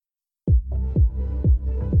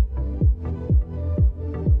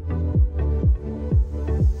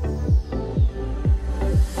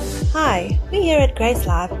Hi, we here at Grace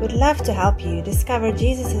Life would love to help you discover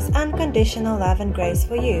Jesus' unconditional love and grace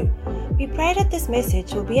for you. We pray that this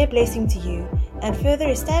message will be a blessing to you and further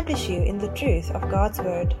establish you in the truth of God's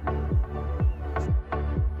Word.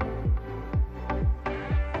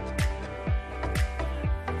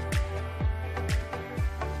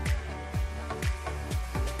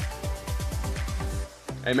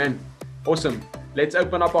 Amen. Awesome. Let's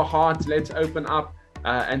open up our hearts. Let's open up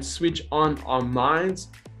and switch on our minds.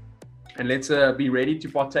 And let's be ready to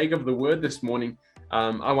partake of the word this morning.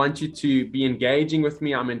 I want you to be engaging with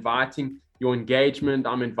me. I'm inviting your engagement.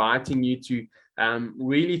 I'm inviting you to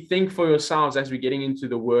really think for yourselves as we're getting into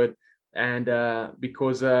the word. And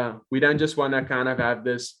because we don't just want to kind of have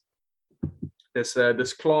this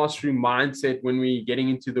classroom mindset when we're getting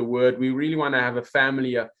into the word. We really want to have a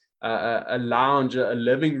family, a lounge, a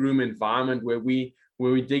living room environment where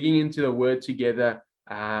we're digging into the word together.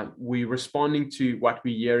 We're responding to what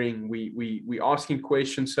we're hearing. We're asking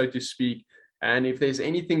questions, so to speak. And if there's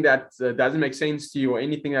anything that doesn't make sense to you or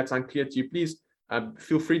anything that's unclear to you, please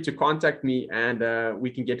feel free to contact me, and we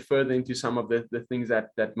can get further into some of the things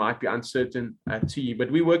that might be uncertain to you.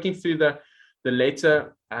 But we're working through the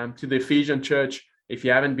letter to the Ephesian church. If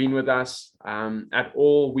you haven't been with us at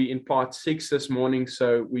all, we're in part 6 this morning.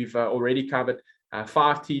 So we've already covered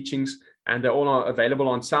 5 teachings, and they're all available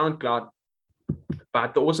on SoundCloud.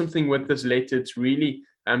 But the awesome thing with this letter, it's really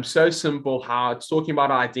so simple, how it's talking about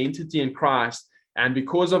our identity in Christ. And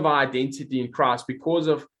because of our identity in Christ, because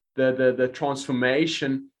of the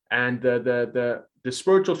transformation and the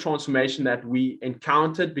spiritual transformation that we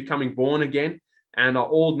encountered, becoming born again, and our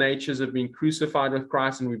old natures have been crucified with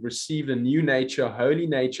Christ, and we've received a new nature, a holy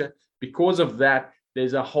nature. Because of that,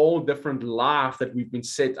 there's a whole different life that we've been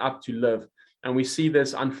set up to live. And we see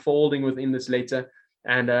this unfolding within this letter.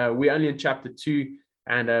 And we're only in chapter 2,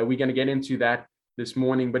 and we're going to get into that this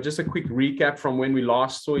morning. But just a quick recap from when we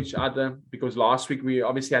last saw each other, because last week we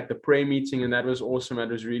obviously had the prayer meeting, and that was awesome. That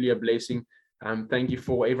was really a blessing. Thank you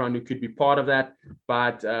for everyone who could be part of that.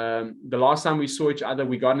 But the last time we saw each other,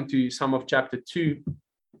 we got into some of chapter 2,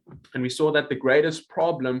 and we saw that the greatest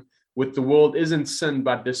problem with the world isn't sin,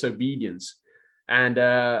 but disobedience. And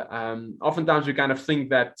oftentimes we kind of think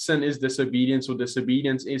that sin is disobedience or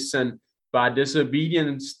disobedience is sin. But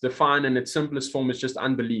disobedience, defined in its simplest form, is just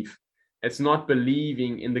unbelief. It's not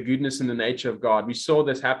believing in the goodness and the nature of God. We saw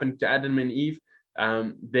this happen to Adam and Eve.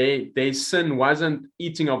 Their sin wasn't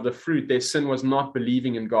eating of the fruit. Their sin was not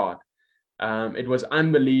believing in God. It was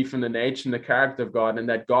unbelief in the nature and the character of God, and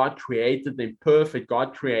that God created them perfect.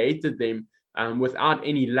 God created them without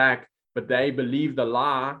any lack, but they believed the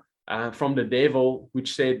lie from the devil,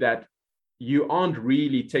 which said that you aren't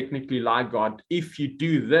really technically like God. If you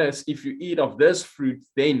do this, if you eat of this fruit,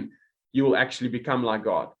 then you will actually become like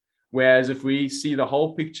God. Whereas if we see the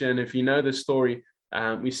whole picture, and if you know the story,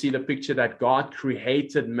 we see the picture that God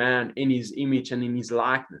created man in his image and in his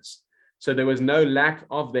likeness. So there was no lack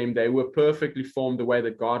of them. They were perfectly formed the way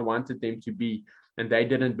that God wanted them to be, and they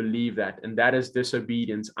didn't believe that. And that is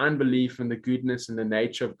disobedience, unbelief in the goodness and the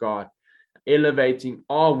nature of God, elevating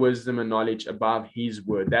our wisdom and knowledge above his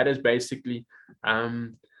word. That is basically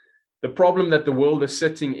the problem that the world is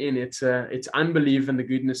sitting in. It's unbelief in the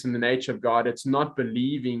goodness and the nature of God. It's not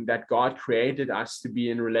believing that God created us to be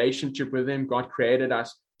in relationship with him. God created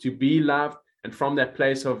us to be loved. And from that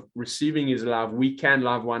place of receiving his love, we can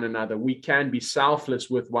love one another. We can be selfless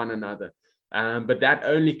with one another. But that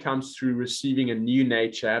only comes through receiving a new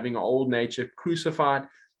nature, having our old nature crucified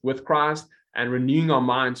with Christ, and renewing our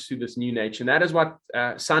minds to this new nature. And that is what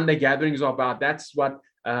Sunday gatherings are about. That's what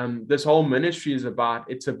this whole ministry is about.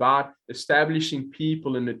 It's about establishing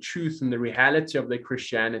people in the truth and the reality of their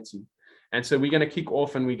Christianity. And so we're going to kick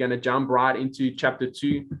off, and we're going to jump right into chapter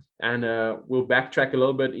 2, and we'll backtrack a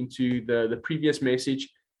little bit into the previous message,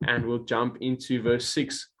 and we'll jump into verse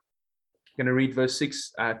 6. I'm going to read verse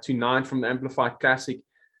 6 to 9 from the Amplified Classic,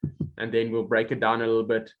 and then we'll break it down a little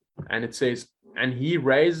bit. And it says, "And he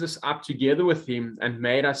raised us up together with him and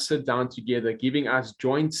made us sit down together, giving us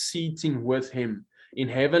joint seating with him in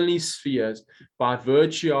heavenly spheres by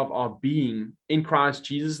virtue of our being in Christ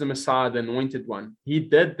Jesus the Messiah, the Anointed One. He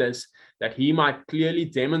did this that he might clearly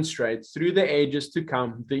demonstrate through the ages to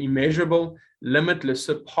come the immeasurable, limitless,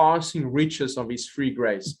 surpassing riches of his free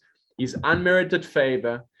grace, his unmerited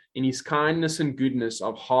favor in his kindness and goodness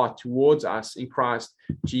of heart towards us in Christ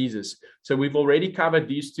Jesus." So we've already covered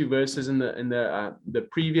these 2 verses in the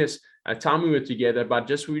previous time we were together, but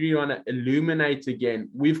just really want to illuminate again.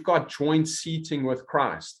 We've got joint seating with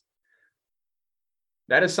Christ.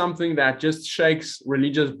 That is something that just shakes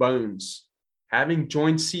religious bones. Having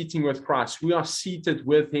joint seating with Christ, we are seated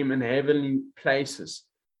with him in heavenly places.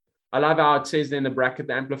 I love how it says there in the bracket,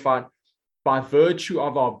 the Amplified, by virtue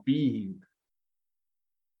of our being.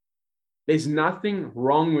 There's nothing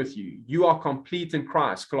wrong with you. You are complete in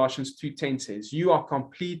Christ. Colossians 2:10 says, you are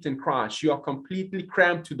complete in Christ. You are completely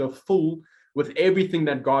crammed to the full with everything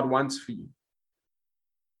that God wants for you.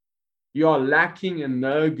 You are lacking in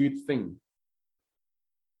no good thing.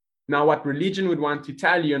 Now, what religion would want to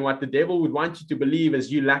tell you and what the devil would want you to believe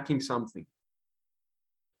is you lacking something.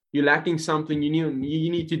 You're lacking something.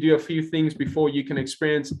 You need to do a few things before you can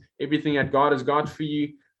experience everything that God has got for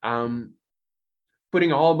you.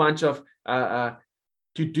 Putting a whole bunch of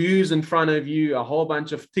to-dos in front of you, a whole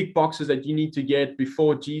bunch of tick boxes that you need to get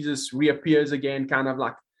before Jesus reappears again, kind of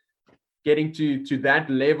like getting to that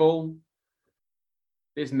level.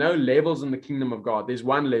 There's no levels in the kingdom of God. There's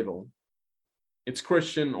one level. It's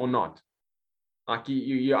Christian or not. Like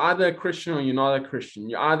you're either a Christian or you're not a Christian.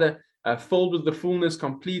 You're either filled with the fullness,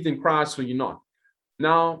 complete in Christ, or you're not.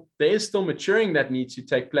 Now, there is still maturing that needs to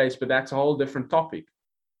take place, but that's a whole different topic.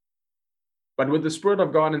 But with the Spirit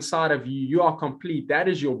of God inside of you, you are complete. That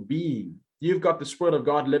is your being. You've got the Spirit of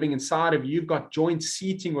God living inside of you. You've got joint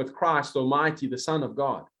seating with Christ Almighty, the Son of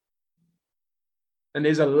God. And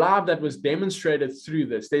there's a love that was demonstrated through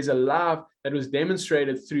this. There's a love that was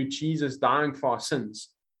demonstrated through Jesus dying for our sins.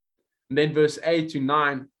 And then verse 8 to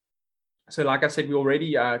 9. So like I said, we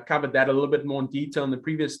already covered that a little bit more in detail in the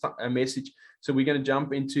previous message. So we're going to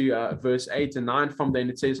jump into verse 8 and 9 from there.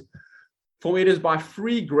 And it says, for it is by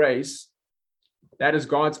free grace, that is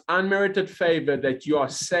God's unmerited favor, that you are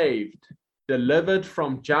saved, delivered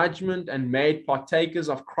from judgment and made partakers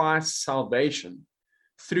of Christ's salvation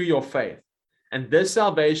through your faith. And this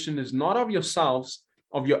salvation is not of yourselves,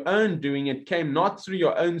 of your own doing. It came not through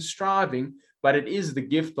your own striving, but it is the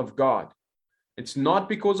gift of God. It's not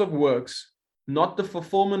because of works, not the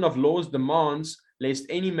fulfillment of law's demands, lest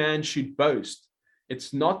any man should boast.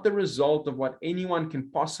 It's not the result of what anyone can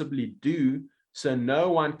possibly do, so no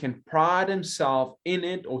one can pride himself in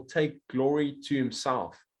it or take glory to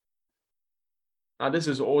himself. Now, this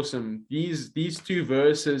is awesome. These two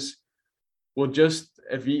verses will just,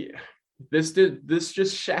 this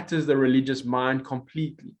just shatters the religious mind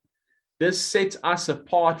completely. This sets us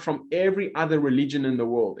apart from every other religion in the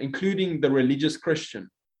world, including the religious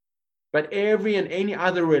Christian. But every and any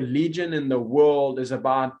other religion in the world is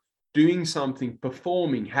about doing something,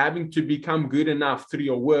 performing, having to become good enough through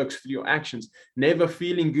your works, through your actions, never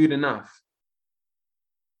feeling good enough.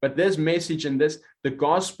 But this message and the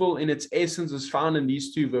gospel in its essence is found in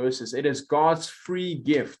these two verses. It is God's free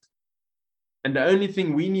gift. And the only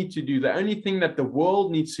thing we need to do, the only thing that the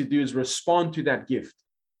world needs to do is respond to that gift.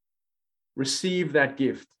 Receive that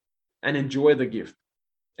gift and enjoy the gift.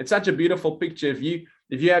 It's such a beautiful picture. If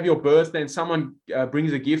you have your birthday and someone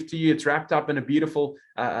brings a gift to you, it's wrapped up in a beautiful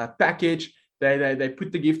package. They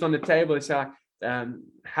put the gift on the table. They say,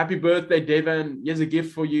 happy birthday, Devin. Here's a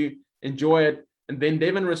gift for you. Enjoy it. And then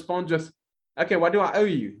Devin responds with, okay, what do I owe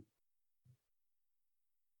you?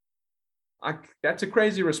 That's a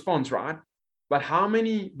crazy response, right? But how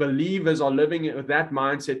many believers are living with that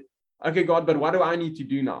mindset? Okay, God, but what do I need to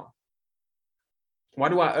do now? What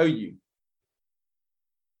do I owe you?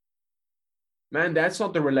 Man, that's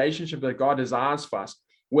not the relationship that God desires for us.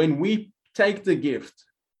 When we take the gift,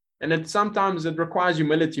 and sometimes it requires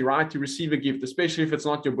humility, right, to receive a gift, especially if it's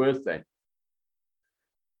not your birthday.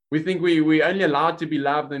 We think we're only allowed to be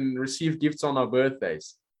loved and receive gifts on our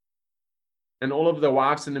birthdays. And all of the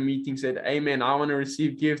wives in the meeting said, amen, I want to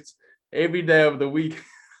receive gifts every day of the week.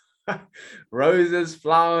 Roses,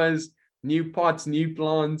 flowers, new pots, new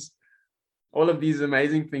plants, all of these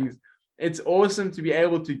amazing things. It's awesome to be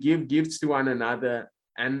able to give gifts to one another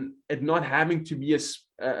and it not having to be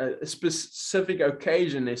a specific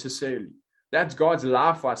occasion necessarily. That's God's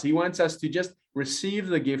love for us. He wants us to just receive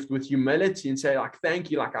the gift with humility and say, like,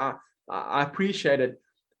 thank you, like, I appreciate it.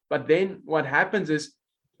 But then what happens is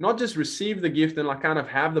not just receive the gift and like kind of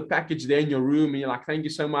have the package there in your room and you're like, thank you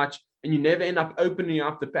so much. And you never end up opening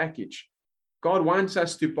up the package. God wants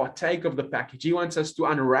us to partake of the package. He wants us to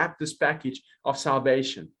unwrap this package of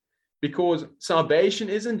salvation, because salvation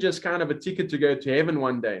isn't just kind of a ticket to go to heaven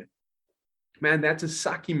one day. Man, that's a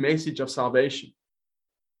sucky message of salvation.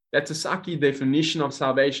 That's a sucky definition of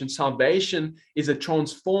salvation. Salvation is a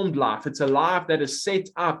transformed life. It's a life that is set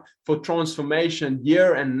up for transformation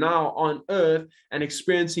here and now on earth and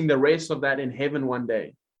experiencing the rest of that in heaven one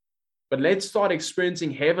day. But let's start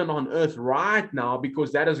experiencing heaven on earth right now,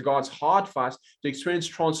 because that is God's heart for us, to experience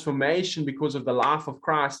transformation because of the life of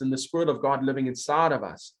Christ and the Spirit of God living inside of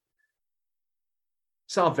us.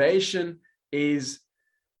 Salvation is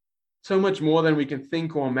so much more than we can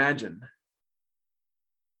think or imagine.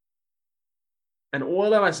 And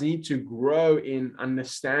all of us need to grow in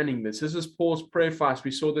understanding this. This is Paul's prayer for us.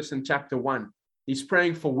 We saw this in chapter 1. He's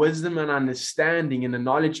praying for wisdom and understanding and the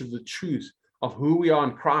knowledge of the truth of who we are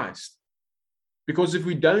in Christ. Because if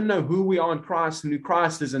we don't know who we are in Christ and who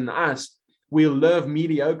Christ is in us, we'll live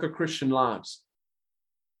mediocre Christian lives.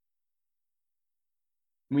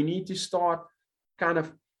 We need to start kind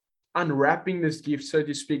of unwrapping this gift, so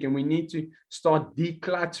to speak, and we need to start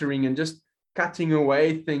decluttering and just cutting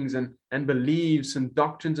away things and beliefs and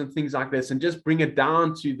doctrines and things like this, and just bring it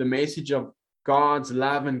down to the message of God's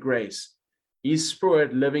love and grace, His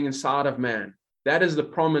Spirit living inside of man. That is the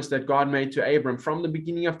promise that God made to Abram from the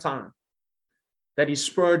beginning of time, that His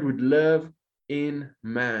Spirit would live in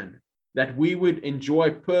man, that we would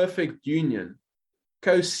enjoy perfect union,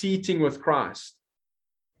 co-seating with Christ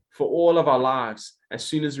for all of our lives as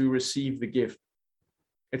soon as we receive the gift.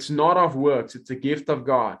 It's not of works, it's a gift of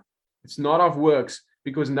God. It's not of works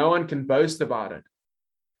because no one can boast about it.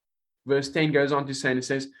 Verse 10 goes on to say, and it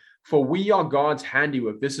says, for we are God's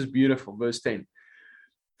handiwork. This is beautiful, verse 10.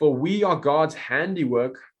 For we are God's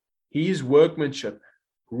handiwork, His workmanship,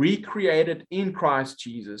 recreated in Christ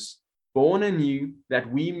Jesus, born anew,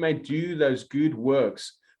 that we may do those good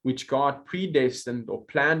works which God predestined or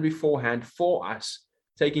planned beforehand for us,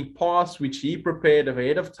 taking paths which He prepared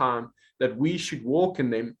ahead of time, that we should walk in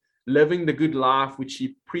them, living the good life which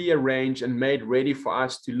He prearranged and made ready for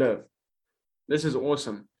us to live. This is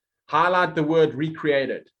awesome. Highlight the word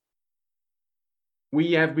recreated.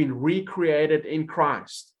 We have been recreated in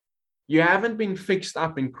Christ. You haven't been fixed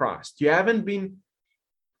up in Christ. You haven't been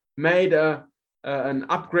made an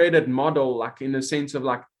upgraded model, like in the sense of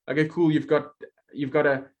like, okay, cool, you've got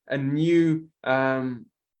a new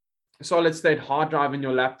solid state hard drive in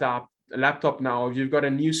your laptop now, or you've got a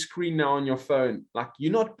new screen now on your phone. Like,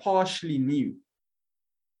 you're not partially new.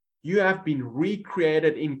 You have been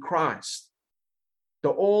recreated in Christ.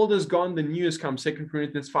 The old is gone, the new has come. 2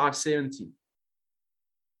 Corinthians 5:17.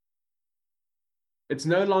 It's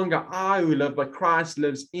no longer I who live, but Christ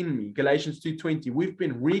lives in me. Galatians 2:20. We've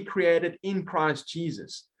been recreated in Christ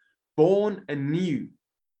Jesus, born anew.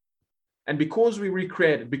 And because we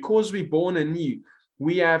recreated, because we're born anew,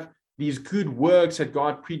 we have these good works that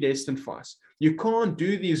God predestined for us. You can't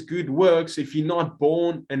do these good works if you're not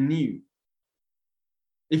born anew.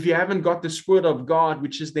 If you haven't got the Spirit of God,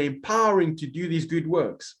 which is the empowering to do these good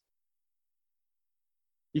works.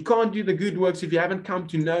 You can't do the good works if you haven't come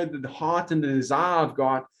to know the heart and the desire of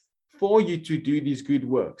God for you to do these good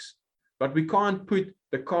works. But we can't put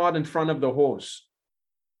the cart in front of the horse.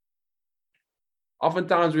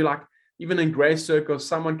 Oftentimes we're like, even in grace circles,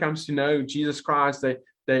 someone comes to know Jesus Christ,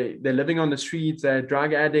 they're living on the streets, they're a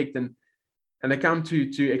drug addict, and they come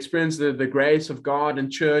to experience the grace of God in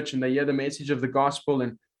church, and they hear the message of the gospel,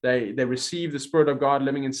 and they receive the Spirit of God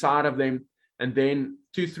living inside of them. And then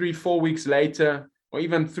 2, 3, 4 weeks later, or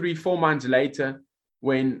even 3, 4 months later,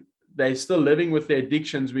 when they're still living with their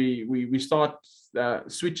addictions, we start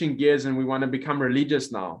switching gears and we want to become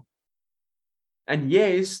religious now. And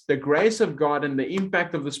yes, the grace of God and the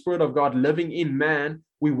impact of the Spirit of God living in man,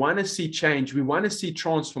 we want to see change. We want to see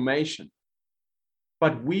transformation.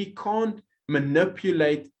 But we can't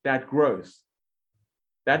manipulate that growth.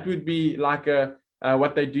 That would be like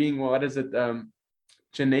what they're doing. What is it?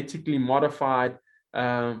 Genetically modified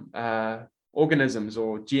organisms,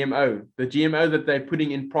 or GMO. The GMO that they're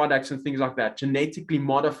putting in products and things like that, genetically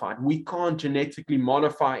modified. We can't genetically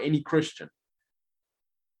modify any Christian.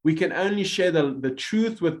 We can only share the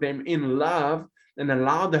truth with them in love and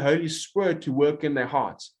allow the Holy Spirit to work in their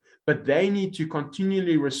hearts. But they need to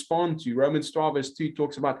continually respond to. Romans 12 verse 2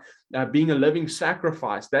 talks about being a living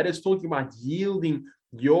sacrifice. That is talking about yielding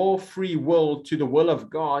your free will to the will of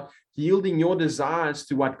God, yielding your desires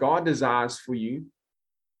to what God desires for you.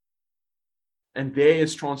 And there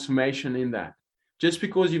is transformation in that. Just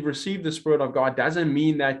because you've received the Spirit of God doesn't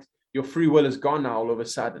mean that your free will is gone now all of a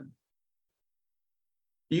sudden.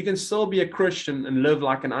 You can still be a Christian and live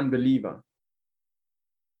like an unbeliever.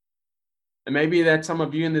 And maybe that's some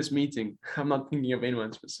of you in this meeting. I'm not thinking of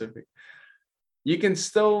anyone specific. You can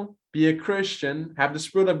still be a Christian, have the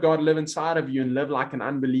Spirit of God live inside of you, and live like an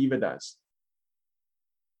unbeliever does.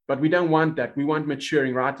 But we don't want that. We want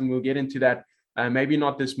maturing, right? And we'll get into that maybe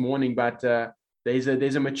not this morning, but there's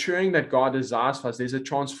a maturing that God desires for us. There's a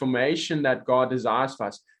transformation that God desires for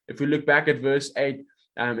us. If we look back at verse 8,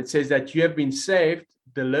 it says that you have been saved,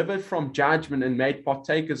 delivered from judgment, and made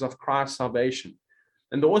partakers of Christ's salvation.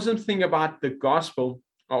 And the awesome thing about the gospel,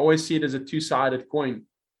 I always see it as a two-sided coin.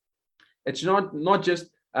 It's not just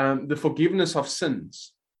the forgiveness of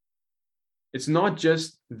sins. It's not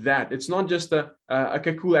just that. It's not just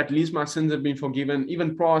okay, cool, at least my sins have been forgiven,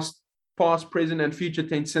 even past past, present, and future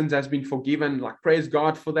tense sins has been forgiven. Like, praise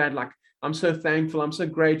God for that. Like, I'm so thankful. I'm so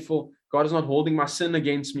grateful. God is not holding my sin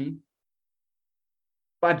against me.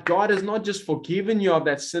 But God has not just forgiven you of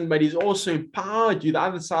that sin, but He's also empowered you. The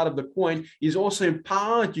other side of the coin, He's also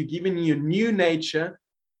empowered you, giving you a new nature,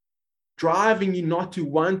 driving you not to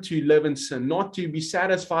want to live in sin, not to be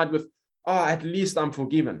satisfied with, oh, at least I'm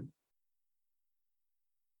forgiven.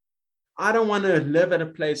 I don't want to live at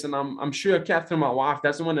a place, and I'm sure Catherine, my wife,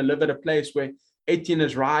 doesn't want to live at a place where Etienne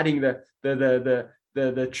is riding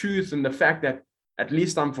the truth and the fact that at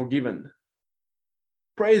least I'm forgiven.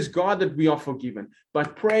 Praise God that we are forgiven.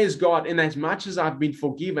 But praise God, in as much as I've been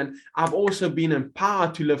forgiven, I've also been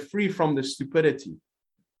empowered to live free from the stupidity.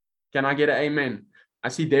 Can I get an amen? I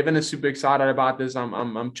see Devin is super excited about this.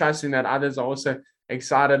 I'm trusting that others are also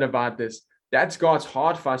excited about this. That's God's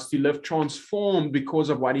heart for us, to live transformed because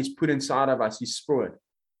of what He's put inside of us, His Spirit.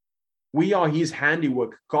 We are His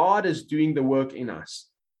handiwork. God is doing the work in us.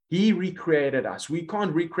 He recreated us. We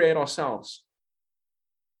can't recreate ourselves.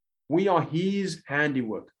 We are His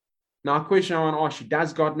handiwork. Now, a question I want to ask you,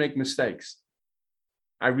 does God make mistakes?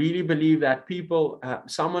 I really believe that people,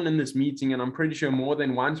 someone in this meeting, and I'm pretty sure more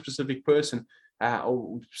than one specific person,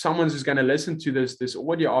 or someone who's going to listen to this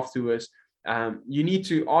audio afterwards, you need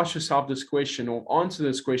to ask yourself this question, or answer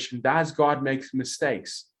this question: does God make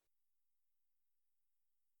mistakes?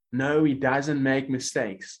 No, He doesn't make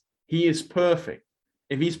mistakes. He is perfect.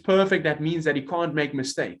 If He's perfect, that means that He can't make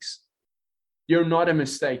mistakes. You're not a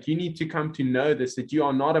mistake. You need to come to know this, that you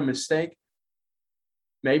are not a mistake.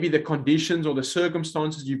 Maybe the conditions or the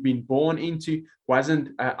circumstances you've been born into wasn't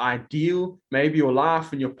ideal. Maybe your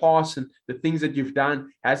life and your past and the things that you've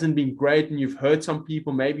done hasn't been great, and you've hurt some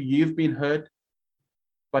people. Maybe you've been hurt.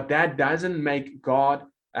 But that doesn't make God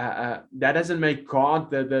the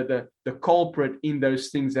culprit in those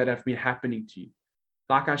things that have been happening to you.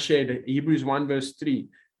 Like I shared, Hebrews 1 verse 3,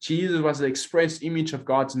 Jesus was the express image of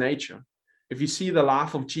God's nature. If you see the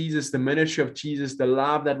life of Jesus, the ministry of Jesus, the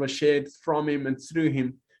love that was shared from Him and through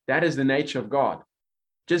Him, that is the nature of God.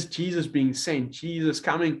 Just Jesus being sent, Jesus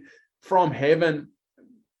coming from heaven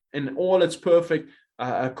in all its perfect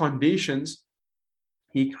conditions.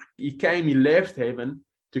 He came, He left heaven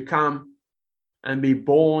to come and be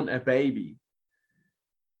born a baby.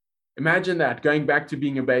 Imagine that, going back to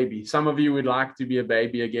being a baby. Some of you would like to be a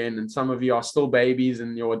baby again, and some of you are still babies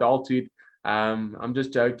in your adulthood. I'm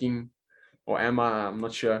just joking. Or am I? I'm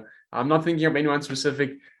not sure. I'm not thinking of anyone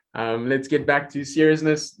specific. Let's get back to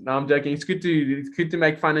seriousness. No, I'm joking. It's good to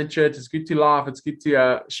make fun in church. It's good to laugh. It's good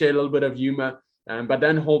to share a little bit of humor. But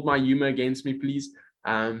don't hold my humor against me, please.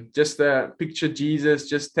 Just picture Jesus.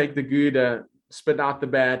 Just take the good, spit out the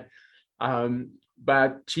bad.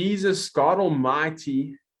 But Jesus, God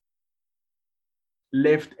Almighty,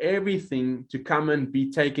 left everything to come and be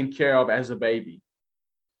taken care of as a baby.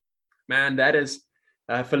 Man, that is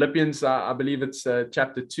Philippians, I believe it's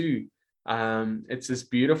chapter 2. It's this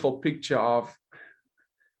beautiful picture of,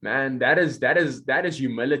 man, that is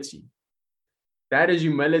humility. That is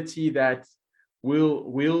humility that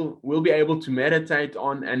we'll be able to meditate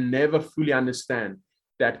on and never fully understand.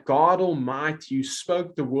 That God Almighty, who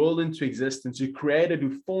spoke the world into existence, who created,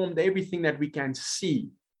 who formed everything that we can see,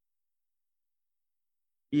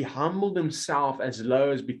 He humbled Himself as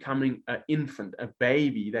low as becoming an infant, a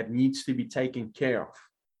baby that needs to be taken care of,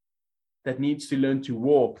 that needs to learn to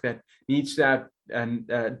walk, that needs to have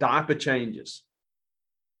diaper changes,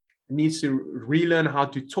 needs to relearn how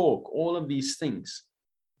to talk, all of these things.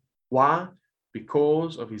 Why?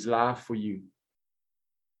 Because of His love for you.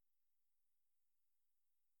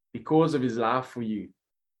 Because of His love for you.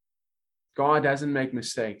 God doesn't make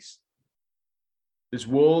mistakes. This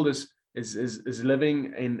world is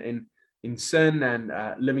living in sin and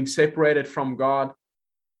living separated from God,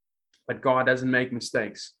 but God doesn't make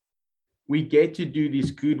mistakes. We get to do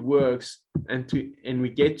these good works and we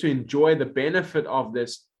get to enjoy the benefit of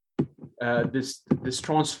this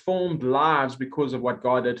transformed lives because of what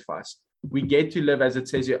God did for us. We get to live, as it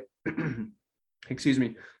says here, excuse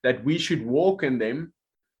me, that we should walk in them,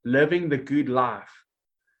 living the good life.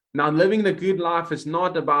 Now, living the good life is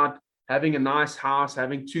not about having a nice house,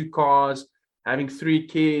 having 2 cars, having 3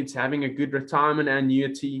 kids, having a good retirement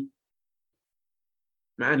annuity.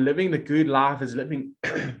 Man, living the good life is living,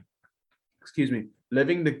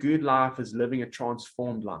 living the good life is living a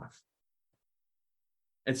transformed life.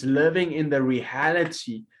 It's living in the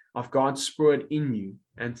reality of God's Spirit in you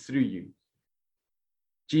and through you.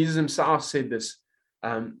 Jesus Himself said this,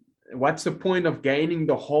 what's the point of gaining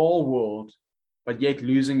the whole world, but yet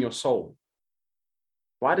losing your soul?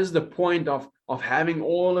 What is the point of having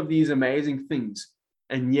all of these amazing things,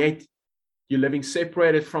 and yet you're living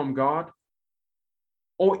separated from God?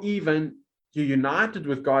 or even you're united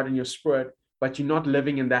with God in your spirit, but you're not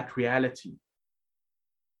living in that reality.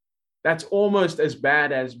 That's almost as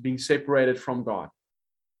bad as being separated from God.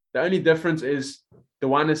 The only difference is the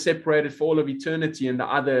one is separated for all of eternity, and the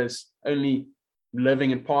other is only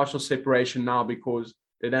living in partial separation now because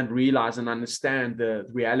they don't realize and understand the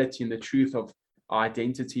reality and the truth of our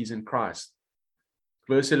identities in Christ.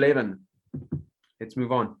 Verse 11. Let's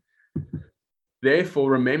move on.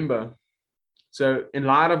 Therefore, remember. So in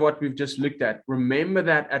light of what we've just looked at, remember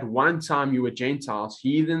that at one time you were Gentiles,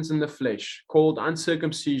 heathens in the flesh, called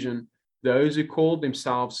uncircumcision, those who called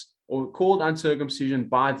themselves, or called uncircumcision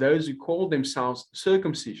by those who called themselves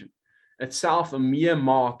circumcision, itself a mere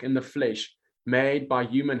mark in the flesh made by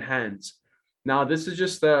human hands. Now, this is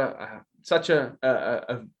just such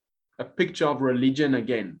a picture of religion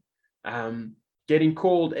again, getting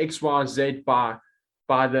called XYZ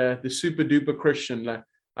by the super duper Christian,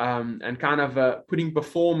 and kind of putting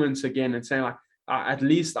performance again and saying like, at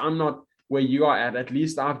least I'm not where you are at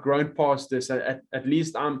least I've grown past this, at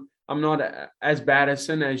least I'm not as bad a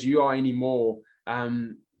sin as you are anymore.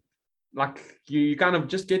 Like you kind of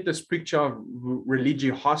just get this picture of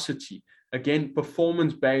religiosity, again,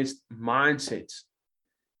 performance-based mindsets.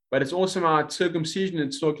 But it's also about circumcision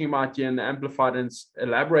it's talking about here in the Amplified, and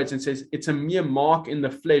elaborates and says it's a mere mark in the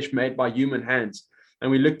flesh made by human hands. And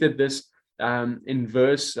we looked at this in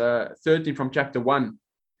verse 13 from chapter 1.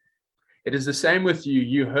 It is the same with you.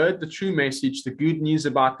 You heard the true message, the good news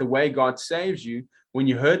about the way God saves you. When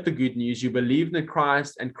you heard the good news, you believed in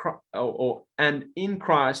Christ, and in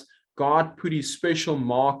Christ, God put his special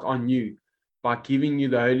mark on you by giving you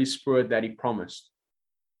the Holy Spirit that he promised.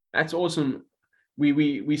 That's awesome.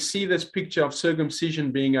 We see this picture of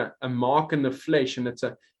circumcision being a mark in the flesh, and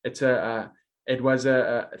it was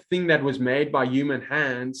a thing that was made by human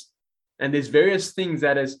hands. And there's various things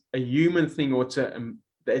that is a human thing, or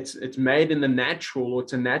it's made in the natural, or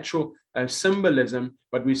it's a natural symbolism.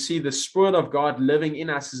 But we see the Spirit of God living in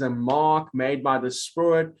us as a mark made by the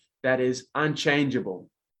Spirit that is unchangeable,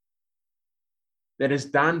 that is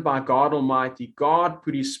done by God Almighty. God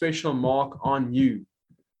put his special mark on you.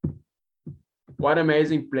 What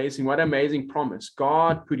amazing blessing, what amazing promise.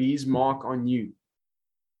 God put his mark on you.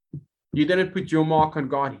 You didn't put your mark on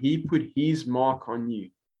God. He put his mark on you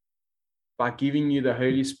by giving you the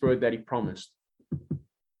Holy Spirit that he promised.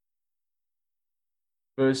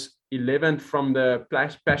 Verse 11 from the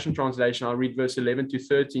Passion Translation, I'll read verse 11 to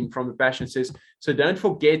 13 from the Passion. It says, so don't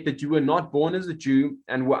forget that you were not born as a Jew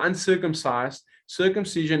and were uncircumcised.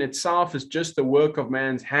 Circumcision itself is just the work of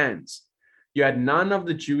man's hands. You had none of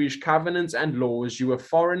the Jewish covenants and laws. You were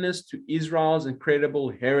foreigners to Israel's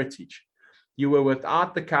incredible heritage. You were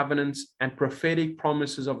without the covenants and prophetic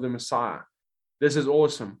promises of the Messiah. This is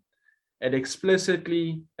awesome. It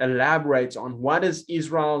explicitly elaborates on what is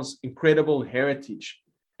Israel's incredible heritage.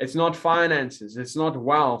 It's not finances. It's not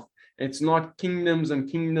wealth. It's not kingdoms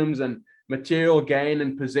and material gain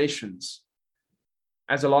and possessions,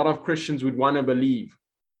 as a lot of Christians would want to believe.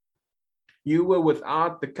 You were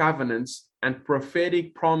without the covenants and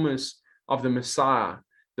prophetic promise of the Messiah,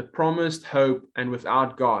 the promised hope, and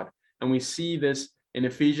without God. And we see this in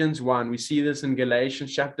Ephesians 1. We see this in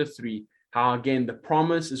Galatians chapter 3, how again the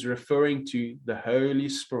promise is referring to the Holy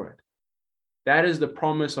Spirit. That is the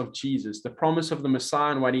promise of Jesus, the promise of the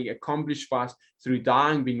Messiah and what he accomplished for us through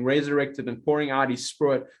dying, being resurrected, and pouring out his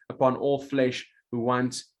Spirit upon all flesh who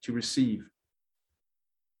want to receive.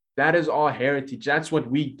 That is our heritage. That's what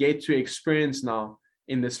we get to experience now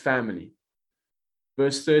in this family.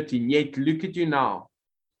 Verse 13, yet look at you now.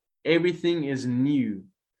 Everything is new.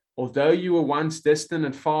 Although you were once distant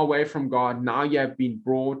and far away from God, now you have been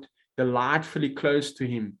brought delightfully close to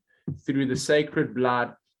him through the sacred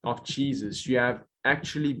blood of Jesus. You have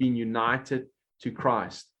actually been united to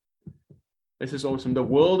Christ. This is awesome. The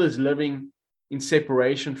world is living in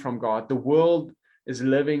separation from God. The world is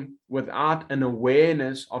living without an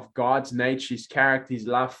awareness of God's nature, his character, his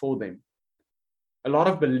love for them. A lot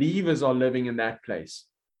of believers are living in that place.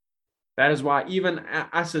 That is why even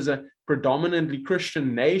us as a predominantly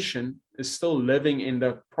Christian nation is still living in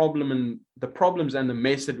the problems and the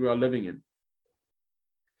mess that we are living in.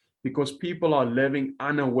 Because people are living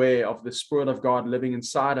unaware of the Spirit of God living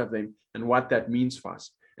inside of them and what that means for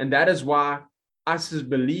us. And that is why us as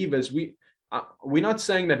believers, we're not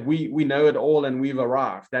saying that we know it all and we've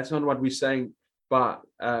arrived. That's not what we're saying by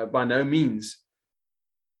no means.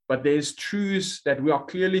 But there's truths that we are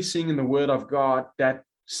clearly seeing in the Word of God that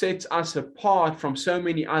sets us apart from so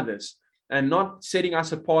many others, and not setting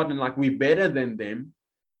us apart and like we're better than them.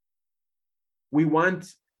 We want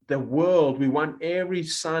the world, we want every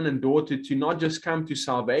son and daughter to not just come to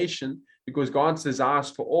salvation, because God's desires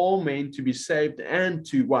for all men to be saved and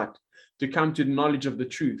to what? To come to the knowledge of the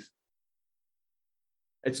truth.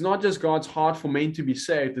 It's not just God's heart for men to be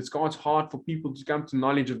saved, it's God's heart for people to come to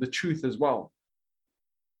knowledge of the truth as well.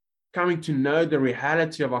 Coming to know the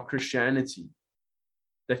reality of our Christianity,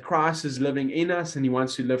 that Christ is living in us and he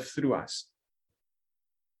wants to live through us.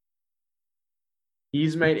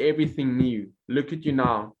 He's made everything new. Look at you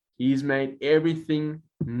now. He's made everything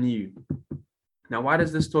new. Now, what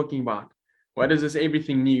is this talking about? What is this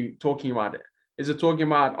everything new talking about? Is it talking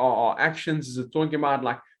about our actions? Is it talking about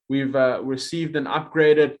like we've received an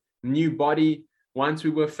upgraded new body? Once we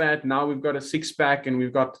were fat, now we've got a six-pack and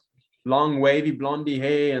we've got long, wavy, blondie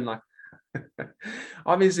hair and like,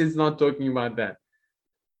 obviously it's not talking about that.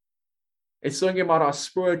 It's talking about our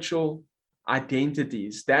spiritual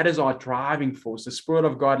identities. That is our driving force, the Spirit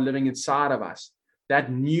of God living inside of us.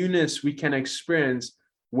 That newness we can experience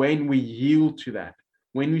when we yield to that,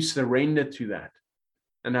 when we surrender to that,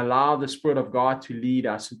 and allow the Spirit of God to lead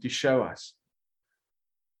us and to show us.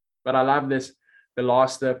 But I love this, the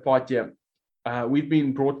last part here. We've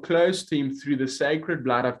been brought close to him through the sacred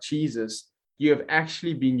blood of Jesus. You have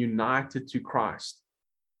actually been united to Christ.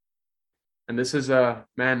 And this is now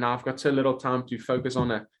I've got so little time to focus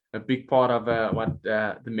on a big part of what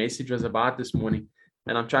the message was about this morning.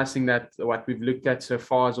 And I'm trusting that what we've looked at so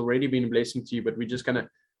far has already been a blessing to you, but we're just going to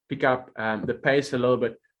pick up the pace a little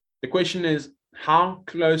bit. The question is, how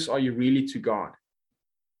close are you really to God?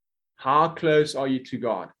 How close are you to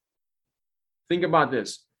God? Think about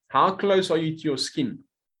this. How close are you to your skin?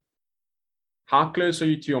 How close are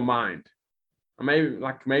you to your mind? Or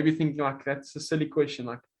maybe thinking like that's a silly question.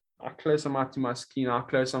 Like, how close am I to my skin? How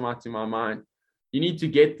close am I to my mind? You need to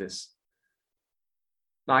get this.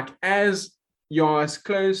 Like, as you're as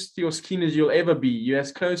close to your skin as you'll ever be, you're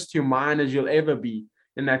as close to your mind as you'll ever be.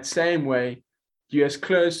 In that same way, you're as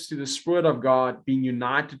close to the Spirit of God, being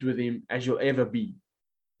united with him, as you'll ever be.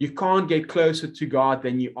 You can't get closer to God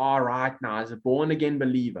than you are right now as a born-again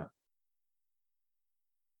believer.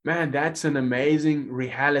 Man, that's an amazing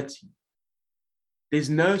reality. There's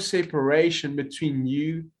no separation between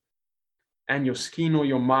you and your skin or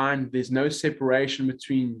your mind. There's no separation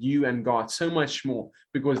between you and God. So much more,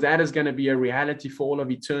 because that is going to be a reality for all of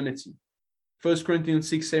eternity. 1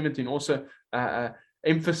 Corinthians 6:17 also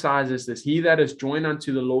emphasizes this. He that is joined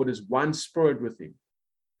unto the Lord is one spirit with him.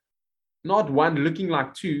 Not one looking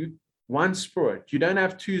like two, one spirit. You don't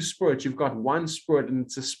have two spirits. You've got one spirit, and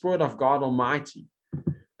it's the Spirit of God Almighty.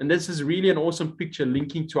 And this is really an awesome picture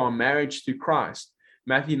linking to our marriage to Christ.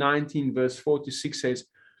 Matthew 19, verse 4-6 says,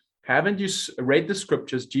 haven't you read the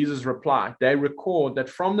scriptures? Jesus replied, they record that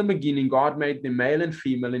from the beginning God made them male and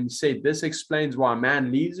female, and he said, this explains why a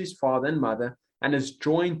man leaves his father and mother and is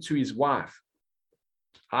joined to his wife.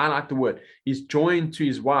 I like the word. He's joined to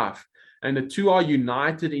his wife, and the two are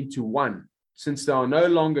united into one. Since they are no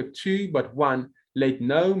longer two but one, let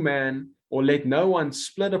no man or let no one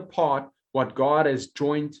split apart what God has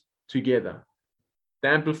joined together. The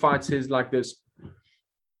Amplified says like this,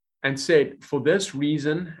 and said, for this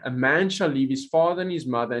reason, a man shall leave his father and his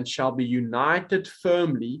mother and shall be united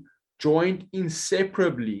firmly, joined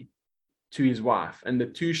inseparably to his wife, and the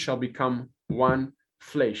two shall become one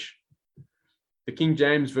flesh. The King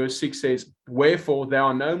James verse 6 says, wherefore there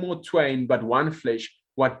are no more twain, but one flesh.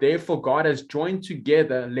 What therefore God has joined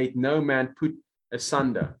together, let no man put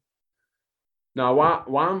asunder. Now,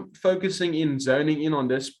 while I'm focusing in, zoning in on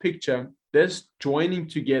this picture, this joining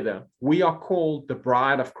together, we are called the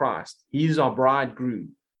bride of Christ. He's our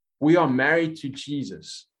bridegroom. We are married to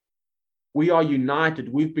Jesus. We are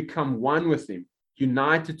united. We've become one with him,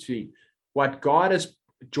 united to him. What God has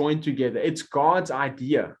joined together, it's God's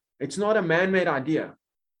idea. It's not a man-made idea.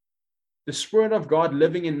 The Spirit of God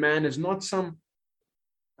living in man is not some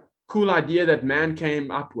cool idea that man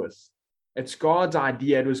came up with. It's God's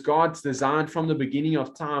idea. It was God's design from the beginning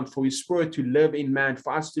of time for his Spirit to live in man,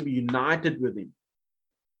 for us to be united with him.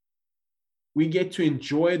 We get to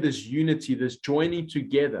enjoy this unity, this joining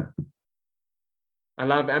together. I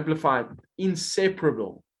love Amplified,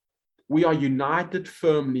 inseparable. We are united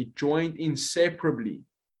firmly, joined inseparably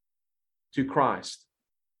to Christ.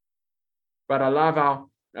 But I love how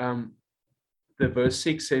the verse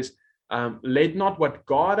 6 says, let not what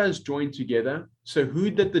God has joined together. So who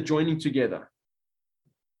did the joining together?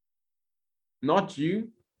 Not you.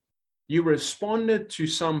 You responded to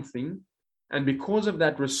something, and because of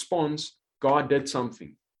that response, God did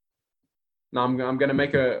something. Now I'm going to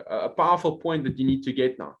make a powerful point that you need to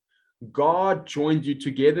get now. God joined you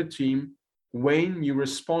together to him when you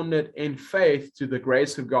responded in faith to the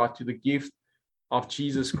grace of God, to the gift of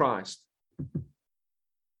Jesus Christ.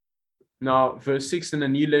 Now, verse 6 in the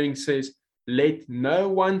New Living says, let no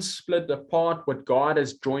one split apart what God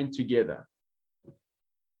has joined together.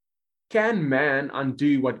 Can man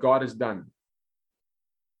undo what God has done?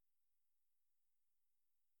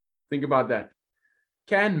 Think about that.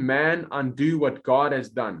 Can man undo what God has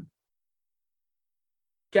done?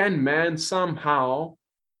 Can man somehow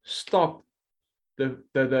stop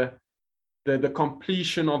the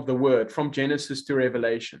completion of the word from Genesis to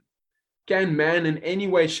Revelation? Can man in any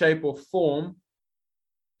way, shape, or form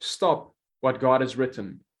stop what God has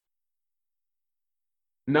written?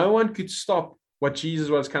 No one could stop what Jesus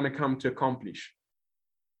was going to come to accomplish.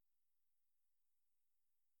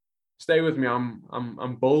 Stay with me.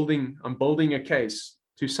 I'm building a case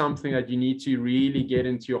to something that you need to really get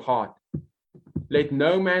into your heart. Let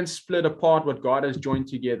no man split apart what God has joined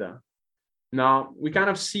together. Now, we kind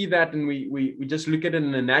of see that, and we just look at it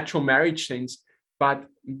in a natural marriage sense, but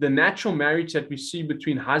the natural marriage that we see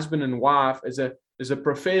between husband and wife is a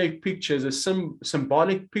prophetic picture, is a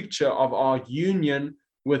symbolic picture of our union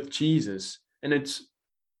with Jesus. And it's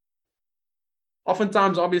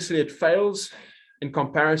oftentimes, obviously, it fails in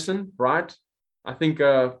comparison, right? I think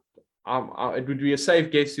it would be a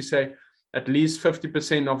safe guess to say at least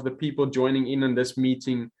 50% of the people joining in this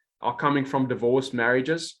meeting are coming from divorced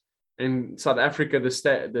marriages. In South Africa, the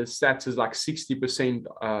stats is like 60%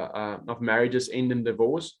 of marriages end in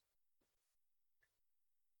divorce.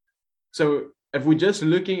 So if we're just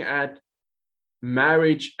looking at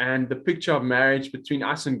marriage and the picture of marriage between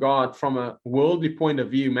us and God from a worldly point of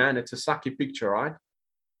view, man, it's a sucky picture, right?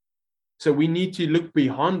 So we need to look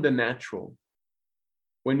beyond the natural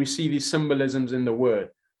when we see these symbolisms in the word.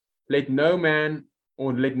 Let no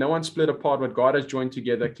one split apart what God has joined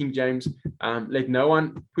together. King James, let no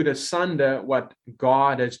one put asunder what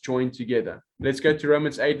God has joined together. Let's go to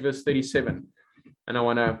Romans 8, verse 37. And I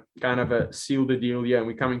want to kind of seal the deal here, and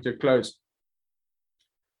we're coming to a close.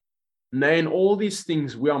 Nay, in all these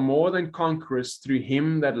things, we are more than conquerors through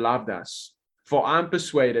him that loved us. For I am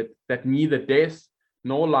persuaded that neither death,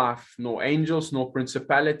 nor life, nor angels, nor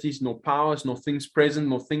principalities, nor powers, nor things present,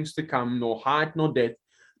 nor things to come, nor height, nor depth,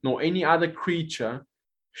 nor any other creature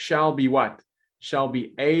shall be what? Shall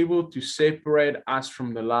be able to separate us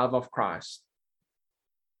from the love of Christ,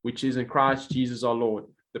 which is in Christ Jesus our Lord.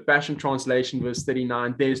 The Passion Translation, verse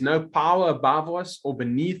 39, there is no power above us or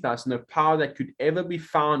beneath us, no power that could ever be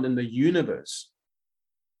found in the universe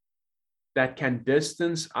that can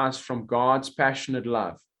distance us from God's passionate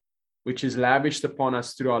love, which is lavished upon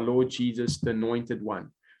us through our Lord Jesus, the Anointed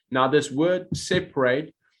One. Now, this word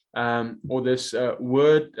separate, or this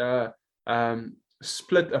word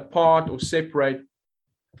split apart or separate,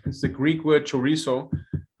 it's the Greek word chorizo,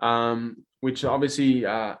 which obviously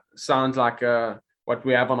sounds like what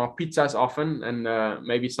we have on our pizzas often, and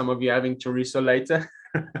maybe some of you having chorizo later.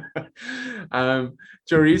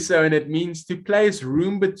 Chorizo, and it means to place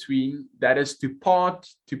room between, that is to part,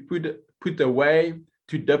 to put away,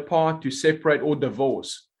 to depart, to separate, or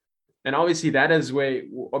divorce. And obviously that is where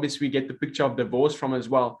obviously we get the picture of divorce from as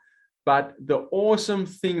well. But the awesome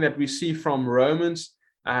thing that we see from Romans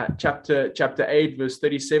chapter 8, verse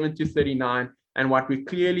 37 to 39, and what we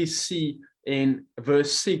clearly see in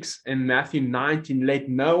verse 6 in Matthew 19, let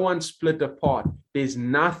no one split apart. There's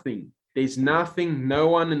nothing, no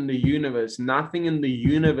one in the universe, nothing in the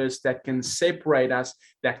universe that can separate us,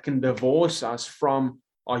 that can divorce us from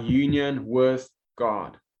our union with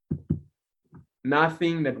God.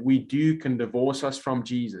 Nothing that we do can divorce us from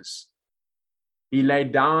Jesus. He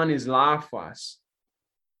laid down his life for us.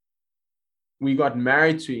 We got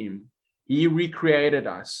married to him. He recreated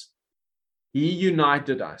us. He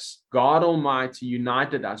united us. God Almighty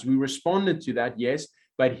united us. We responded to that, yes,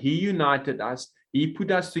 but he united us. He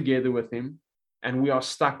put us together with him, and we are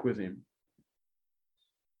stuck with him.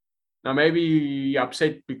 Now, maybe you're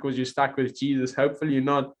upset because you're stuck with Jesus. Hopefully you're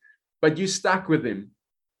not, but you're stuck with him.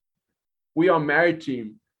 We are married to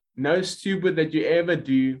him. No stupid that you ever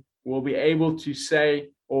do will be able to say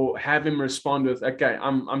or have him respond with, okay,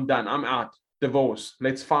 I'm done. I'm out. Divorce.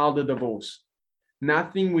 Let's file the divorce.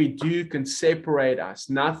 Nothing we do can separate us.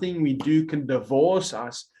 Nothing we do can divorce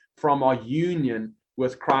us from our union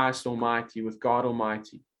with Christ Almighty, with God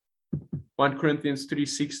Almighty. 1 Corinthians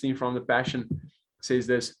 3:16 from the Passion says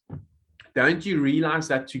this, don't you realize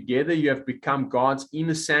that together you have become God's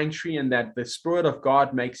inner sanctuary, and that the Spirit of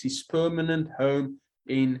God makes his permanent home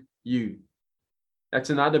in you? That's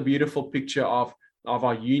another beautiful picture of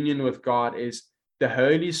our union with God, is the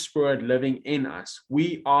Holy Spirit living in us.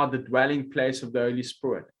 We are the dwelling place of the Holy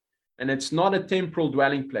Spirit. And it's not a temporal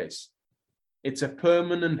dwelling place. It's a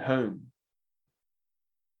permanent home.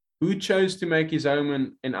 Who chose to make his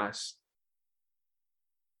home in us?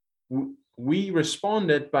 We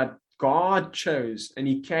responded, but God chose and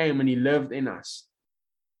he came and he lived in us.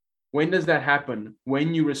 When does that happen?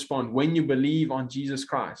 When you respond, when you believe on Jesus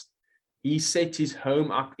Christ. He sets his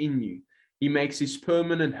home up in you. He makes his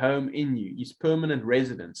permanent home in you, his permanent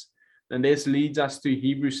residence. And this leads us to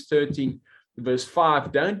Hebrews 13, verse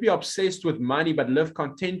 5. Don't be obsessed with money, but live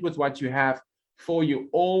content with what you have, for you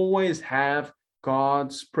always have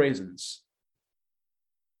God's presence.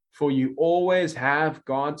 For you always have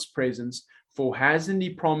God's presence. For hasn't he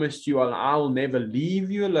promised you, I will never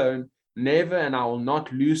leave you alone, never, and I will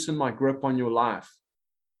not loosen my grip on your life.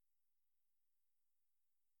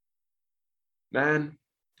 Man,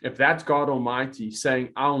 if that's God Almighty saying,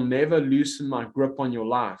 I'll never loosen my grip on your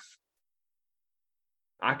life,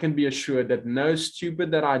 I can be assured that no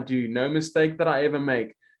stupid that I do, no mistake that I ever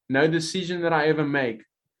make, no decision that I ever make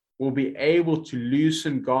will be able to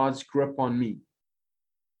loosen God's grip on me.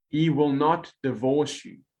 He will not divorce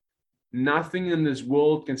you. Nothing in this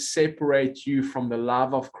world can separate you from the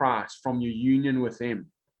love of Christ, from your union with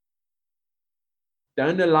him.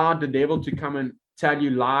 Don't allow the devil to come and tell you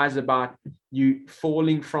lies about you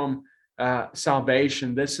falling from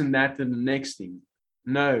salvation, this and that and the next thing.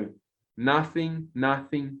 No, nothing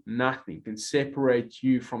can separate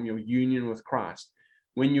you from your union with Christ.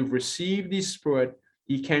 When you've received his Spirit,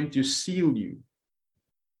 he came to seal you.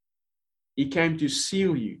 He came to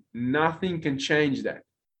seal you. Nothing can change that.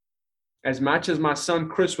 As much as my son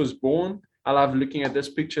Chris was born, I love looking at this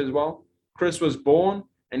picture as well. Chris was born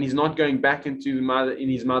and he's not going back into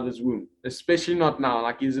his mother's womb, especially not now,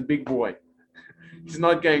 like he's a big boy. He's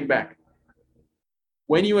not going back.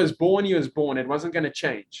 When he was born, it wasn't going to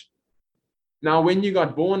change. Now, when you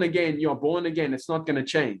got born again, you're born again, it's not going to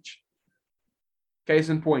change. Case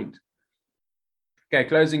in point. Okay,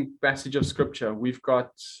 closing passage of scripture. We've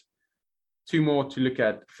got two more to look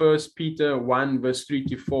at. 1 Peter 1 verse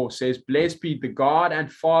 3-4 says, Blessed be the God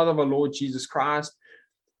and Father of our Lord Jesus Christ,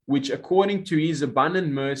 which according to his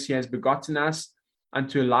abundant mercy has begotten us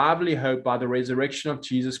unto a lively hope by the resurrection of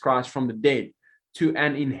Jesus Christ from the dead, to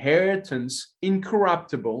an inheritance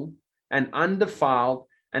incorruptible and undefiled,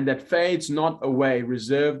 and that fades not away,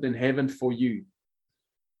 reserved in heaven for you.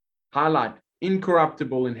 Highlight,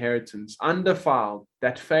 incorruptible inheritance, undefiled,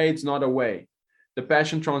 that fades not away. The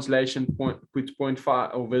Passion Translation puts point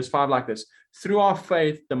 5 or verse 5 like this. Through our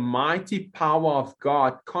faith, the mighty power of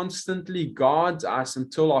God constantly guards us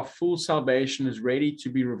until our full salvation is ready to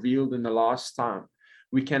be revealed in the last time.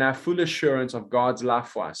 We can have full assurance of God's love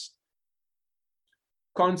for us.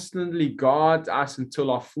 Constantly guards us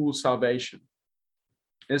until our full salvation.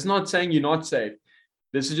 It's not saying you're not saved.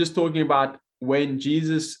 This is just talking about when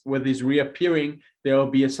Jesus, with his reappearing, there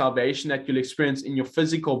will be a salvation that you'll experience in your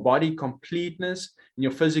physical body, completeness, in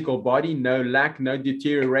your physical body, no lack, no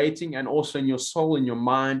deteriorating, and also in your soul, in your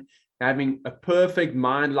mind, having a perfect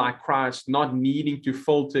mind like Christ, not needing to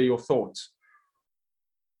filter your thoughts.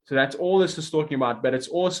 So that's all this is talking about. But it's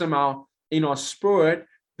awesome how in our spirit,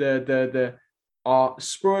 our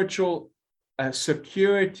spiritual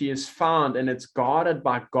security is found, and it's guarded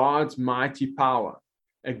by God's mighty power.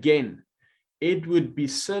 Again, it would be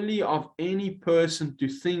silly of any person to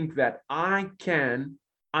think that I can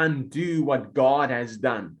undo what God has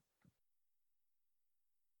done.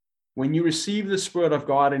 When you receive the Spirit of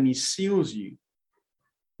God and he seals you,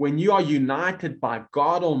 when you are united by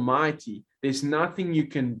God Almighty, there's nothing you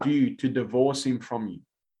can do to divorce him from you.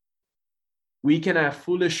 We can have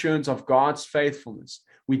full assurance of God's faithfulness.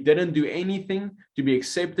 We didn't do anything to be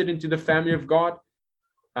accepted into the family of God.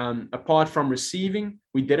 Apart from receiving,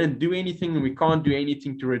 we didn't do anything, and we can't do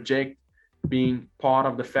anything to reject being part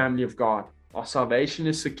of the family of God. Our salvation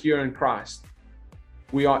is secure in Christ.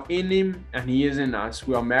 We are in him and he is in us.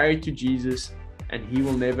 We are married to Jesus and he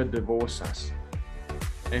will never divorce us.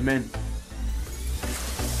 Amen.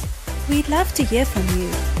 We'd love to hear from you.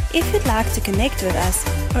 If you'd like to connect with us,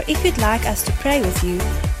 or if you'd like us to pray with you,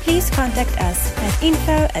 please contact us at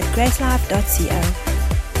info@gracelife.co.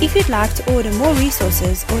 If you'd like to order more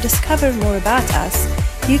resources or discover more about us,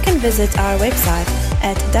 you can visit our website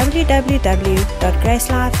at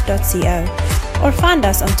www.gracelife.co or find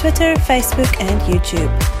us on Twitter, Facebook, and YouTube.